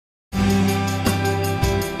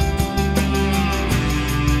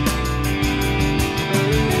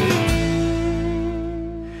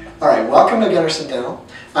welcome to Gunnerson Dental.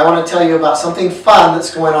 I want to tell you about something fun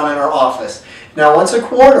that's going on in our office. Now, once a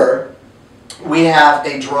quarter, we have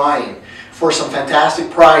a drawing for some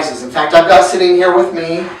fantastic prizes. In fact, I've got sitting here with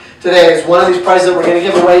me today is one of these prizes that we're going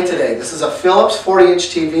to give away today. This is a Philips 40-inch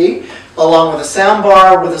TV along with a sound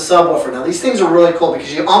bar with a subwoofer. Now, these things are really cool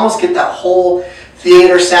because you almost get that whole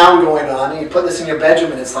theater sound going on, and you put this in your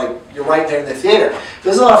bedroom and it's like you're right there in the theater.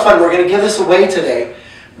 This is a lot of fun. We're going to give this away today.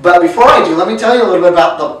 But before I do, let me tell you a little bit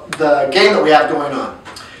about the game that we have going on.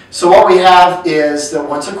 So what we have is that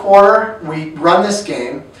once a quarter, we run this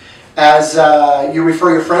game as you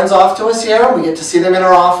refer your friends off to us here. We get to see them in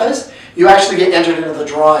our office. You actually get entered into the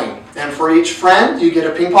drawing. And for each friend, you get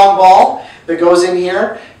a ping pong ball that goes in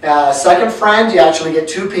here. Second friend, you actually get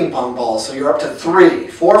 2 ping pong balls. So you're up to 3.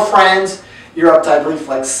 4 friends, you're up to, I believe,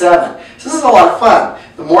 like 7. So this is a lot of fun.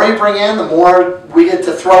 The more you bring in, the more we get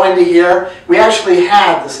to throw into here. We actually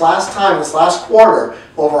had, this last quarter,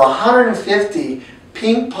 over 150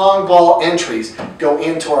 ping pong ball entries go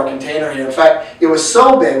into our container here. In fact, it was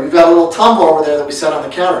so big, we've got a little tumbler over there that we set on the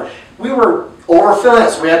counter. We were overfilling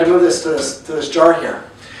it, so we had to move this to this jar here.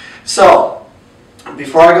 So,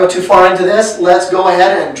 before I go too far into this, let's go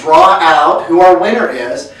ahead and draw out who our winner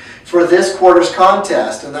is for this quarter's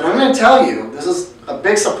contest. And then I'm going to tell you, this is a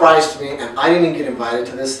big surprise to me, and I didn't even get invited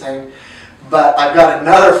to this thing, but I've got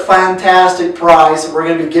another fantastic prize that we're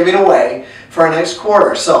going to be giving away for our next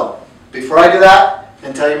quarter. So, before I do that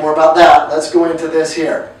and tell you more about that, let's go into this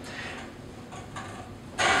here.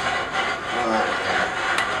 Alright.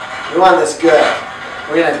 We want this good.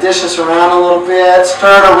 We're going to dish this around a little bit,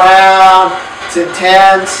 stir it around. It's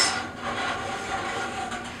intense.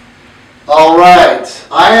 Alright,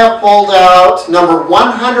 I have pulled out number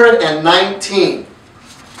 119.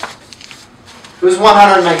 Who's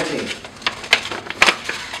 119?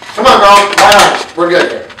 Come on, girl. Right on. We're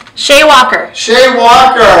good here. Shay Walker. Shay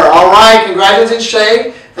Walker. Alright, congratulations,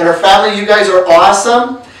 Shay and her family. You guys are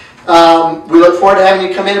awesome. We look forward to having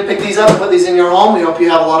you come in and pick these up and put these in your home. We hope you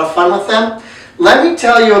have a lot of fun with them. Let me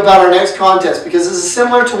tell you about our next contest, because this is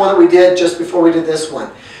similar to one that we did just before we did this one.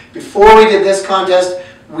 Before we did this contest,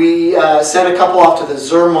 we sent a couple off to the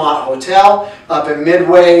Zermatt Hotel up in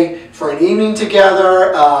Midway for an evening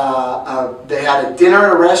together. They had a dinner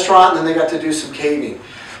at a restaurant, and then they got to do some caving.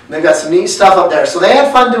 And they got some neat stuff up there. So they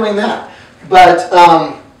had fun doing that. But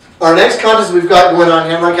our next contest we've got going on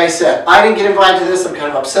here, like I said, I didn't get invited to this. I'm kind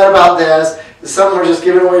of upset about this. It's something we're just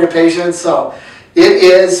giving away to patients. So it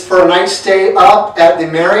is for a night stay up at the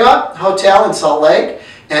Marriott Hotel in Salt Lake,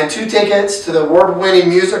 and 2 tickets to the award-winning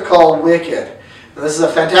musical Wicked. Now, this is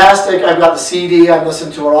a fantastic, I've got the CD, I've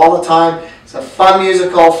listened to it all the time. It's a fun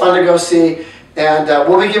musical, fun to go see, and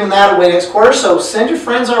we'll be giving that away next quarter, so send your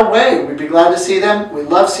friends our way. We'd be glad to see them. We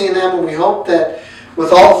love seeing them, and we hope that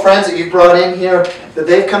with all the friends that you've brought in here, that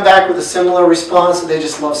they've come back with a similar response, that they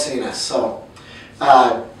just love seeing us. So,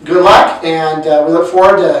 good luck, and we look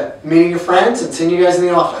forward to meeting your friends and seeing you guys in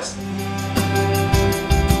the office.